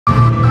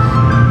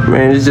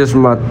Man, it's just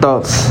my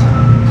thoughts.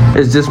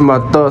 It's just my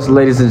thoughts,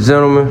 ladies and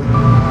gentlemen.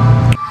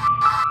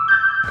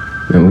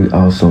 Man, we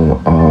also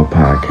on all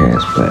podcast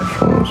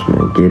platforms,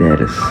 man. Get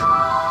at us.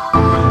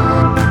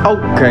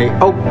 Okay.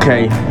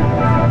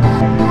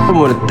 I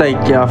want to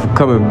thank y'all for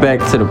coming back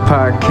to the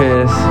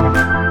podcast.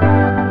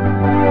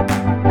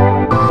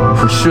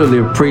 We surely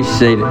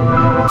appreciate it.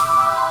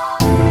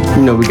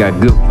 You know, we got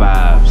good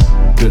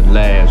vibes, good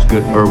laughs,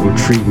 good herbal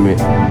treatment.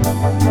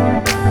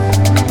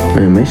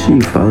 Man, make sure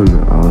you follow me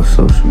on all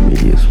social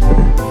medias,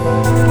 man.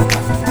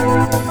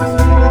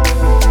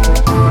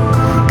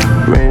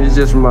 Man, it's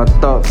just my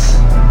thoughts.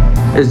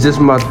 It's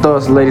just my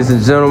thoughts, ladies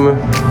and gentlemen.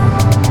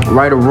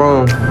 Right or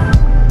wrong.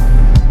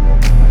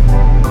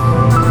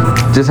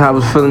 Just how I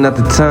was feeling at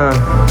the time.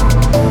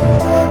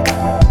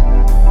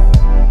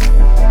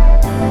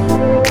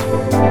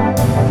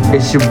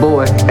 It's your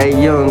boy, A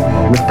Young,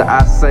 Mr.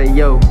 I Say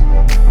Yo.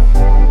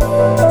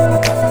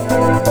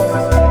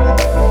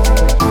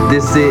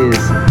 This is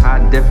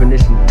High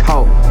Definition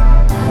Talk.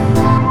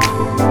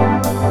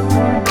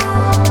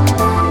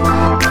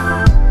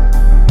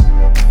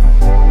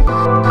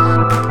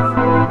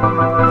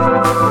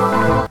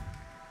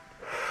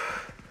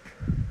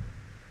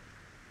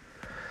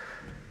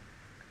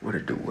 What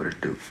it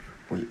do?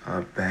 We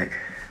are back.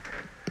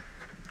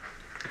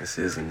 This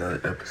is another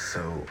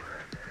episode.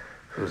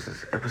 What was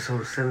this?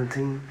 Episode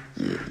 17?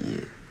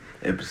 Yeah.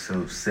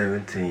 Episode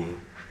 17.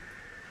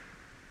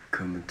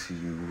 Coming to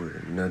you with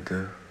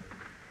another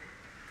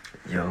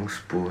Young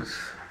Sports.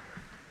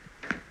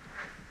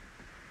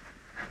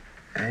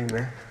 Hey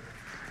man,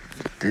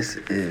 this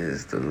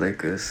is the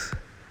Lakers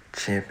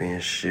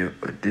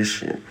Championship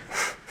edition.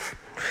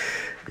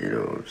 You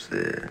know what I'm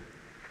saying?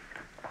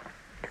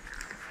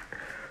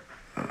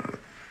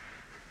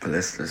 But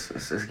let's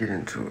get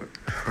into it.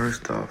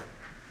 First off,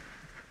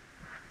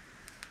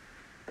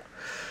 I'd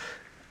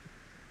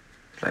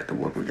like to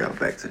welcome y'all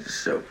back to the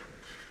show.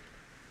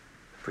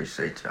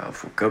 Appreciate y'all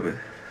for coming.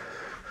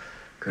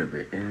 Could have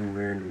been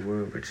anywhere in the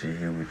world, but you're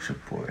here with your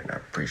boy, and I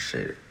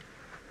appreciate it.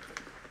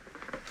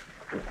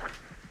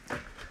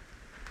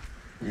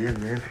 Yeah,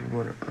 man, if you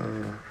want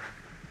to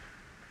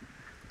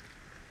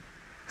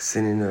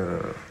send in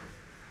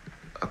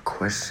a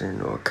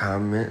question or a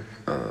comment,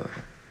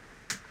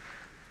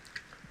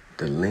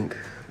 the link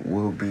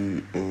will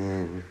be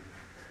in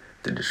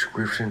the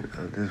description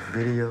of this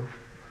video.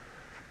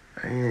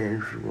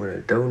 And if you want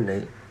to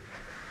donate,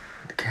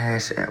 the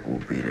Cash App will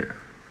be there.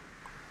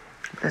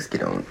 Let's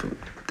get on to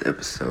the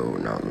episode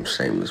and all them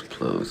shameless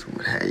plugs and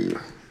what have you.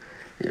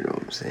 You know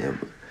what I'm saying?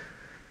 But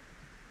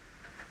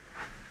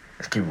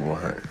let's keep it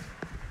 100.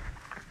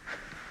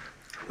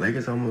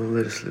 Lakers almost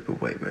let it slip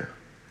away, man.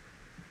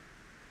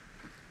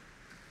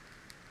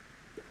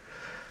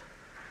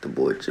 The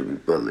boy Jimmy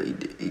Butler, he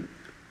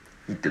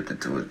dipped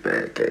into his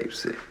bag,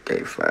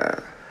 game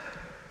 5.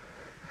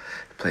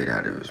 Played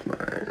out of his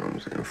mind, you know what I'm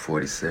saying?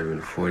 47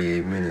 to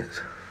 48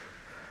 minutes.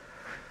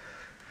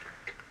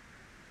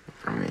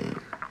 I mean,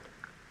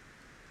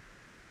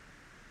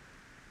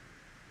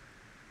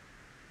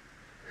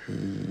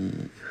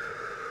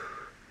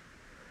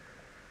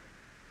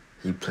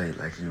 he played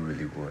like he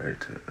really wanted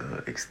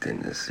to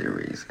extend the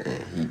series,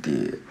 and he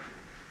did.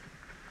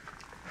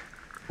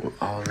 With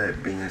all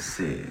that being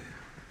said,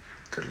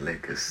 the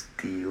Lakers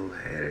still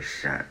had a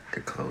shot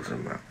to close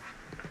him out.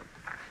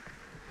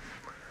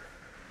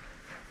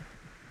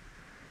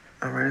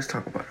 All right, let's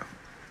talk about it.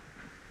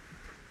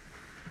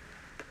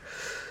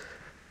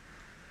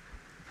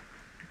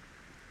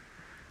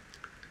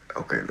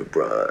 Okay,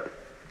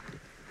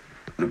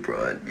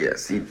 LeBron,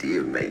 yes, he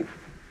did make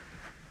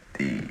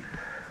the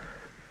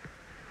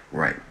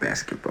right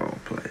basketball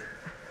play.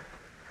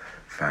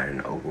 Finding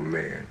the open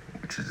man,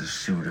 which is a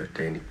shooter,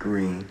 Danny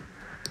Green.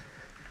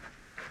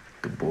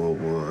 The boy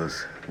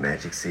was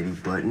Magic City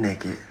butt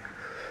naked.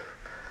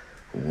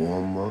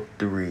 Warm up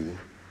 3,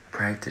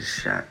 practice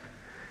shot.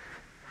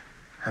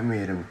 How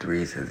many of them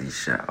threes has he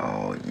shot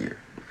all year?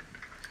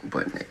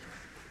 Butt naked.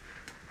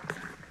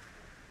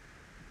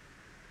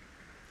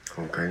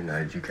 Okay, now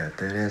that you got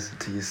that answer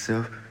to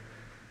yourself,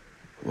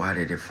 why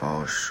did it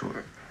fall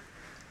short?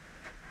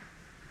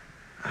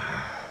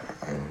 I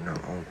don't know.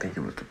 I don't think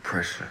it was the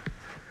pressure.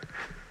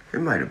 It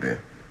might have been.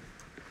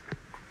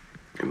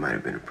 It might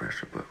have been the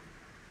pressure, but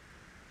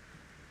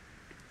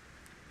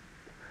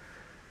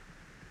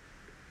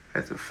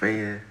as a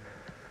fan,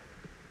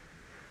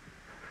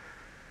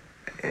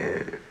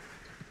 and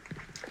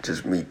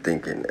just me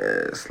thinking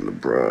as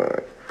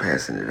LeBron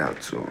passing it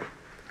out to him,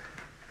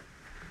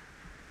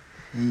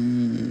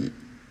 he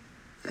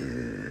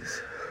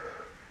is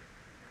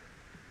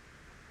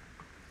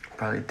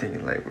probably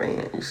thinking like,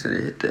 man, you should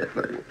have hit that.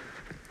 Like,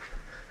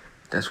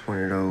 that's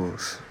one of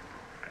those.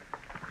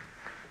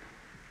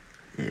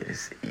 Yeah,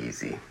 it's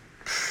easy.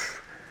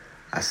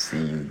 I see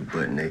you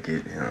butt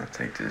naked,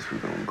 take this, we're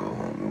gonna go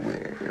home and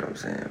win, you know what I'm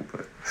saying?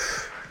 But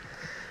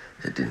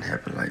it didn't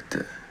happen like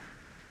that.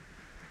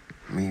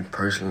 Me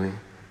personally,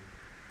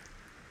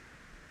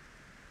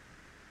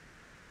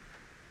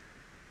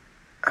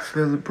 I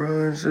feel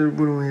LeBron should have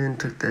went ahead and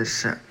took that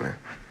shot, man.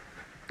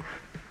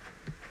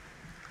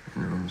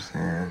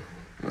 saying?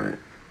 Like,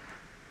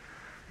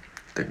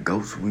 the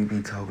GOATs we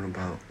be talking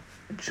about,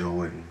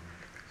 Jordan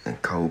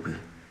and Kobe,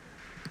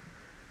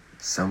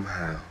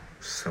 somehow,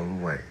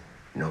 some way,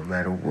 no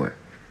matter what,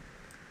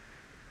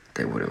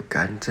 they would have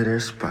gotten to their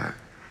spot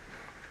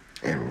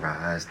and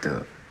rised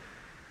up.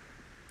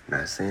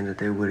 Not saying that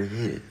they would have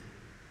hit it.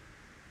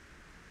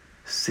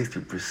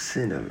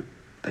 60% of it,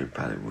 they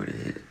probably would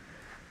have hit it.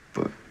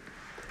 But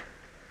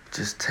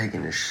just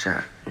taking a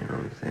shot, you know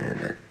what I'm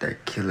saying?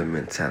 That killer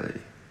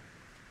mentality.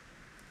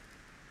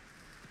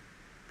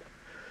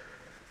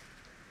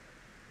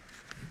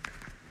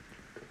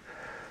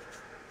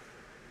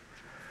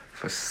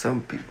 For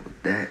some people,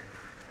 that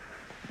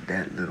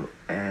little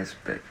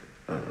aspect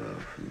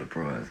of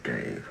LeBron's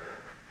game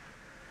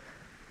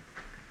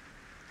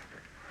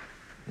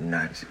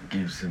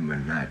gives him a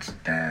notch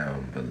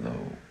down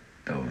below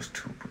those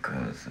two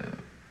because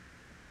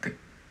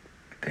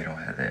they don't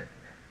have that.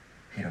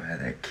 He don't have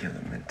that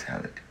killer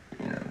mentality.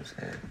 You know what I'm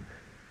saying?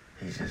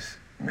 He just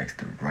makes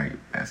the right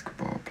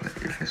basketball play.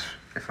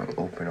 If I'm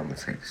open, I'm gonna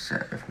take the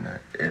shot. If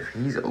not, if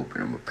he's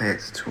open, I'm gonna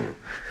pass it to him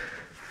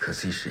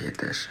because he should hit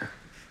that shot.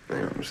 You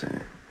know what I'm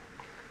saying?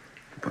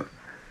 But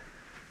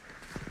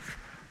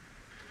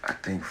I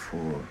think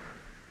for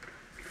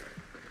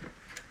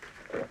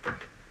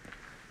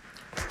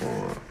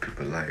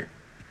people like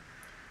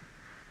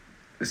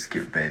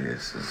Skip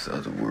Bayless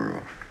of the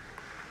world,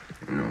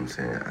 you know what I'm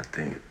saying? I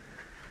think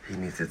he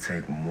needs to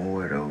take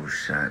more of those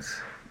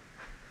shots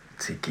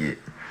to get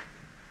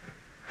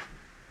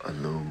a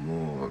little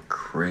more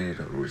credit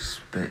or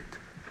respect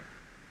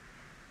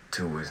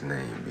to his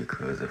name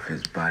because of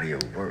his body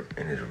of work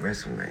and his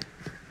resume.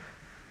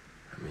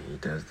 I mean, he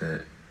does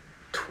that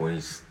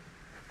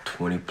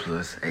 20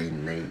 plus 8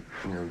 and 8, you know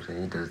what I'm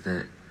saying? He does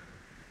that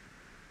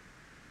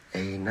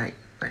 8 and 8.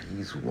 Like,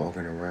 he's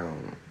walking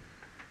around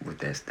with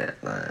that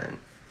stat line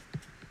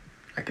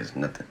like it's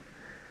nothing.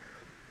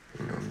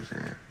 You know what I'm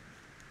saying?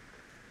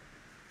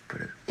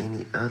 But if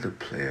any other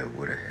player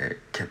would have had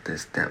kept that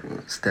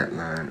stat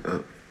line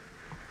up,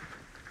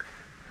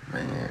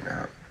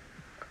 man,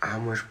 how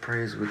much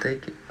praise would they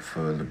get?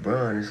 For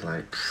LeBron, it's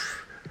like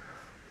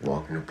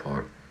walk in the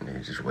park and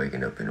he's just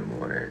waking up in the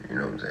morning, you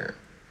know what I'm saying?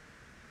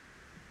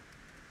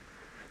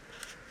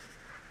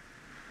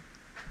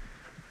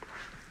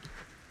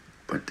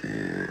 But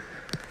then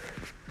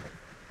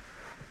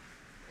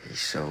he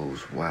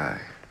shows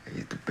why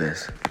he's the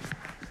best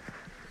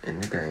in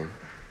the game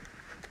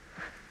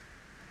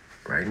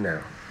right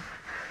now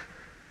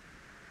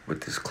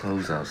with this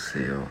closeout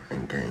sale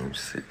in Game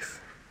 6.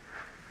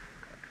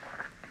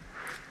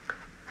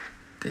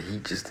 The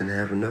Heat just didn't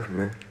have enough,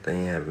 man. They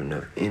didn't have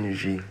enough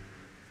energy,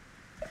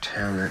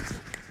 talent.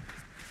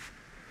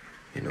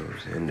 You know what I'm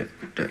saying?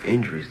 The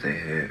injuries they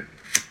had.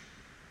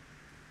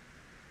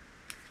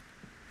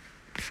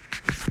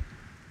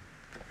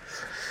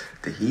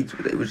 The Heat,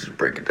 they would just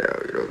break it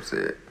down, you know what I'm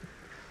saying?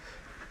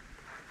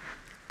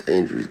 The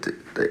injuries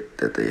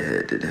that they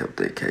had didn't help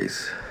their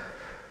case.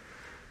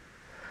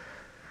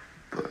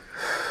 But,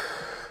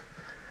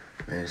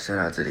 man, shout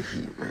out to the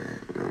Heat, man.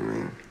 You know what I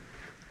mean?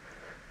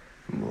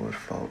 Boys'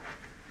 fault.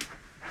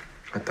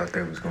 I thought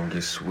they was gonna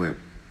get swept.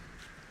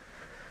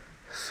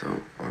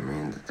 So, I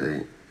mean,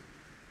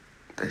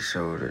 they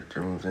showed that,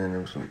 you know what I'm saying? There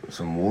was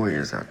some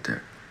warriors out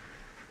there.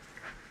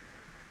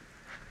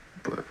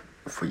 But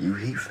for you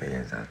Heat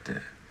fans out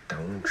there,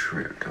 don't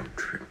trip,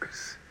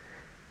 because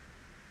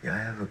y'all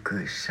have a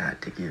good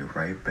shot to get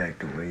right back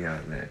to where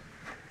y'all at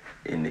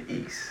in the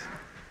East.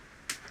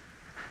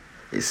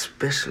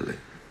 Especially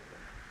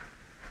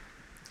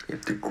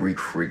if the Greek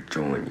Freak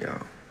join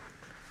y'all,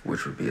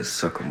 which would be a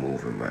sucker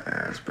move in my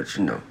eyes. But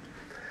you know,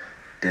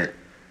 that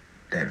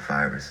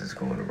virus is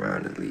going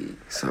around the league,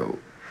 so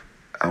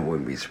I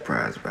wouldn't be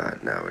surprised by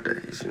it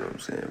nowadays, you know what I'm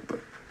saying? But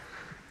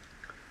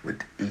with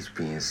the East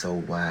being so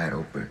wide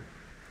open,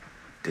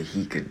 the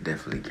Heat could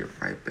definitely get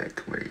right back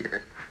to where they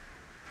at.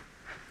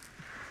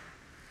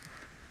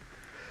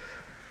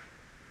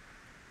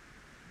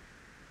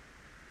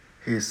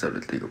 Here's something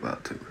to think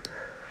about too.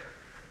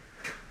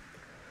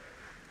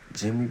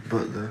 Jimmy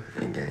Butler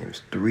in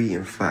games 3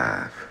 and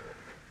 5,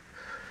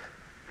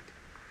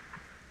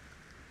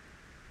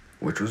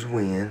 which was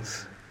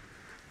wins,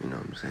 you know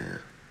what I'm saying?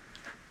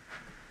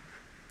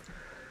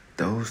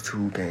 Those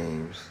 2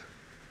 games,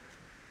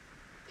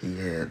 he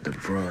had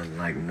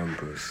LeBron-like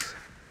numbers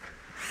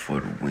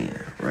for the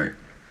win, right?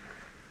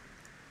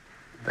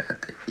 But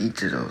after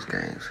each of those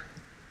games,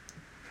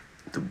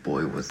 the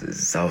boy was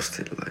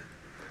exhausted. Like,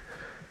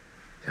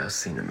 y'all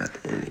seen him at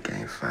the end of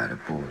game 5, the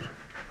boy was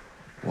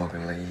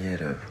walking like he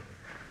had a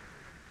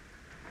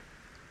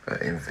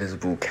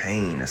invisible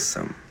cane or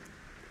something.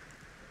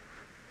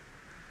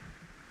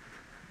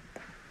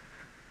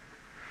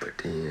 But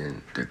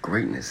then the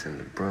greatness in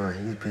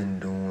LeBron, he's been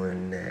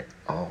doing that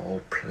all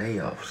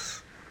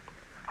playoffs.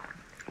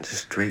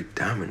 Just straight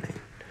dominating.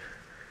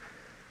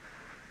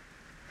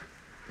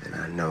 And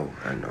I know.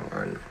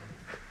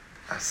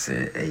 I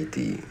said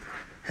AD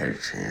had a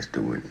chance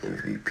to win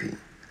MVP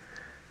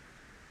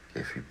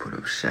if he put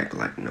up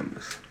Shaq-like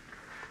numbers.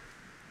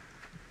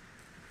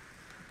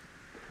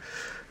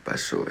 by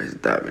showing his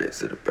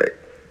dominance in the paint.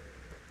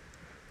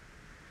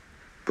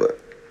 But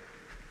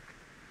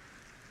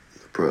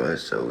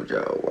LeBron showed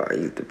y'all why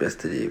he's the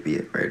best of the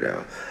NBA right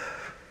now.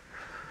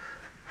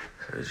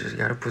 So you just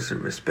gotta put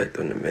some respect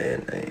on the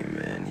man's name,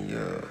 man.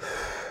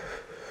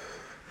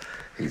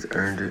 He's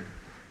earned it.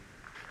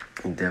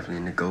 He's definitely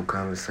in the GOAT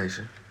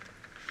conversation.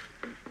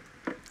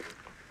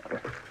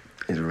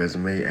 His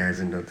resume adds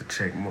another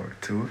check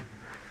mark to it.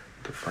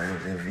 The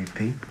Finals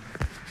MVP.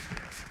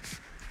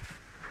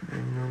 You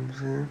know what I'm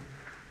saying?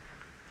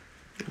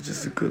 It's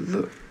just a good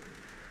look.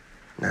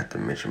 Not to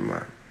mention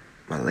my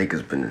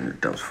Lakers been in the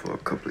dumps for a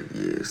couple of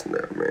years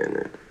now, man.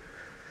 It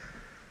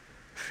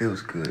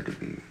feels good to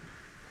be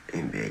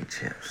NBA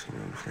champs, you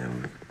know what I'm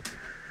saying?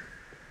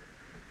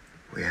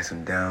 We had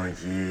some down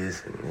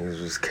years and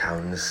niggas was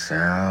counting us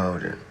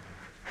out and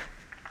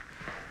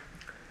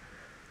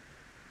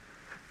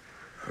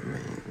I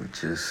mean,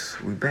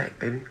 we back,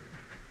 baby.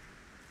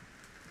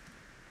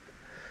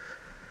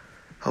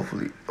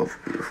 Hopefully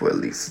for at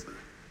least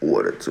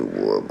 1 or 2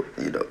 more, but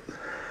you know.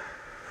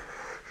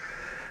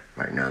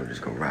 Right now I'm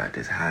just gonna ride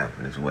this high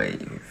on this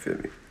wave, you feel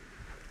me?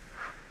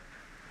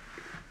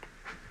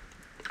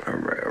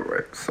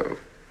 Alright, so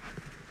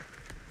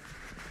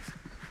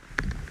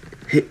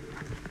hit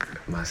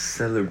my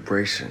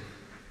celebration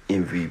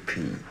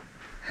MVP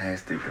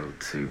has to go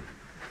to,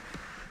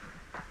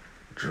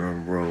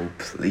 drum roll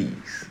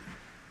please,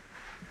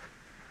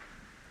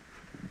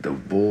 the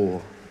boy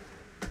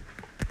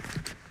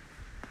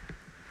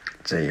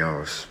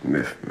J.R.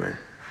 Smith, man.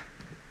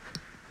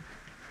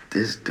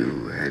 This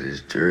dude had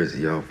his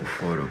jersey off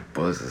before the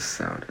buzzer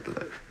sounded.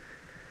 Like,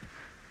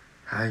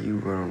 how you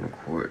run on the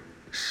court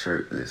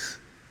shirtless?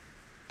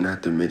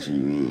 Not to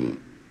mention you ain't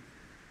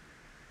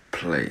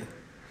play,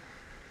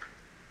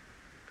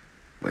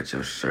 but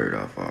your shirt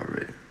off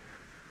already.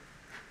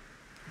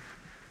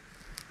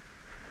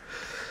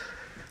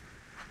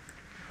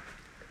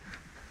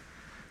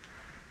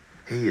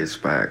 He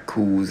inspired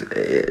Kuz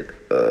and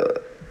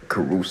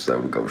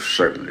Caruso to go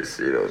shirtless,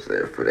 you know what I'm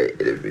saying, for their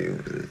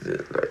interviews. It's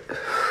just like,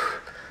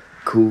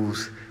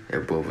 Kuz,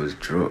 that boy was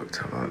drunk.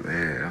 Talking about,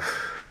 man,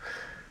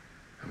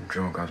 I'm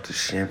drunk off the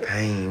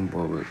champagne,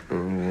 boy.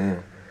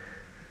 But,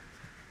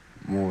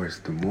 Morris,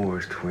 the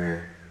Morris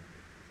twin,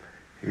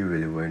 he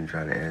really wasn't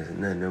trying to answer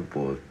nothing. That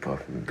boy was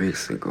puffing a big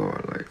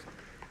cigar, like,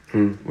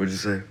 what'd you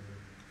say?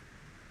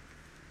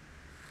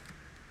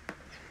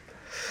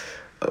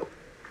 Oh,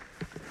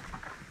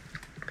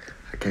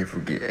 I can't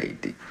forget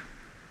AD.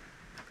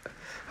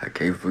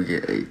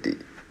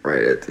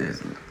 Right after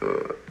his,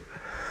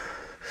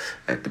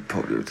 at the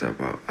podium talking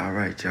about, all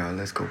right, y'all,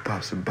 let's go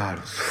pop some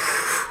bottles.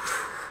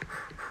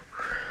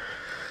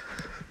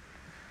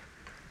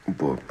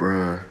 Boy,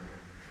 bruh,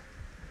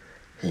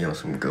 he on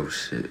some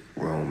ghost shit,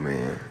 grown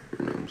man,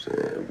 you know what I'm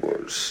saying? Boy,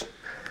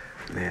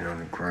 laying on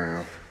the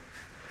ground,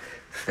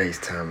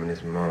 FaceTiming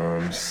his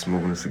mom,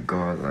 smoking a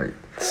cigar like,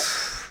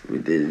 we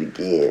did it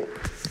again.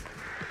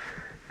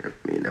 I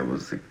mean, that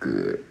was a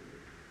good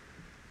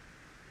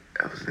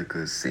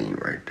scene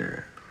right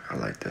there. I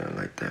like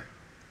that.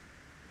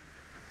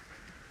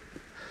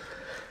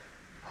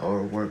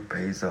 Hard work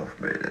pays off,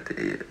 man, at the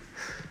end.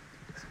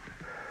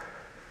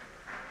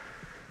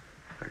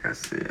 Like I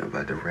said, I'm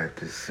about to wrap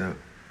this up.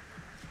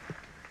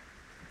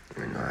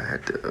 You know, I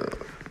had to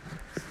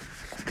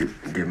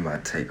give my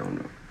take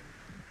on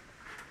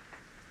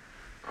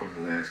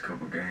the last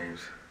couple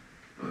games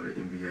of the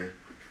NBA.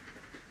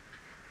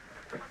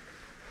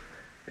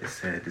 It's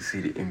sad to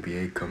see the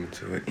NBA coming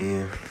to an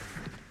end,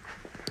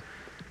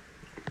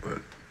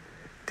 but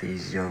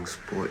these young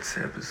sports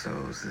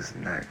episodes is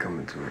not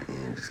coming to an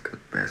end just because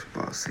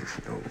basketball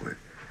season over.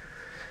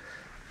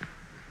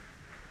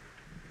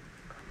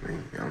 I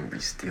mean, I'm gonna be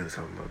still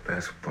talking about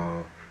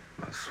basketball.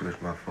 I'm gonna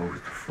switch my focus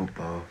to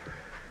football.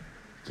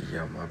 Give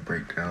y'all my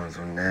breakdowns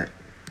on that.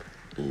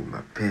 Give you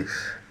my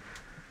picks.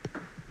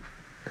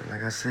 And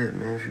like I said,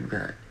 man, if you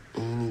got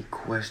any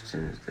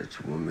questions that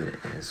you want me to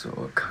answer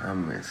or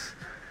comments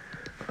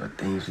or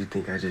things you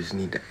think I just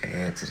need to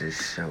add to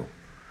this show,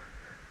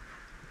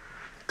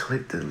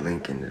 click the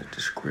link in the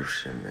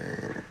description,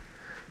 man.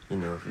 You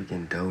know, if you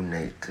can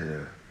donate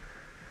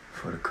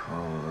for the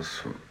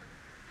cause, you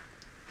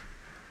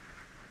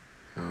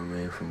know what I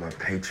mean, for my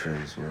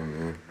patrons, you know what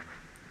I mean?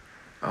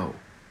 Oh,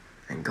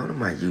 and go to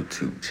my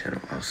YouTube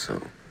channel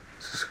also.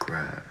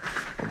 Subscribe.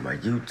 On my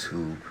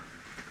YouTube,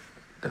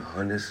 the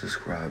 100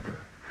 subscriber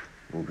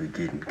will be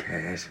getting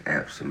cash,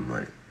 apps, and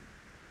money.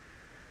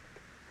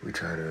 We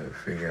try to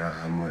figure out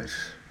how much.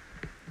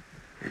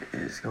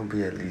 It's gonna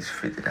be at least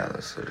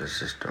 $50, so let's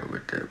just start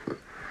with that. But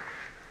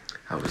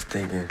I was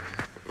thinking,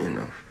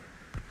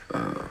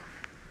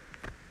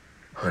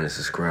 100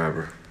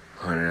 subscriber,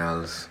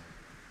 $100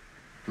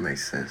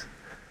 makes sense.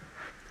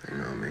 You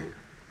know what I mean?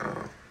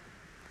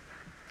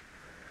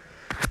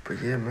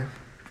 But yeah, man.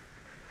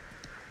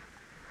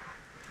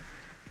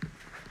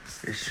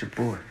 It's your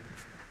boy,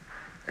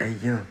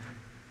 A-Young,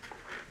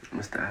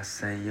 Mr. I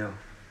Say Yo,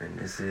 and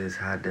this is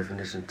High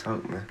Definition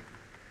Talk, man.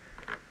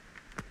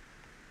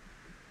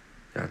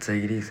 Y'all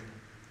take it easy.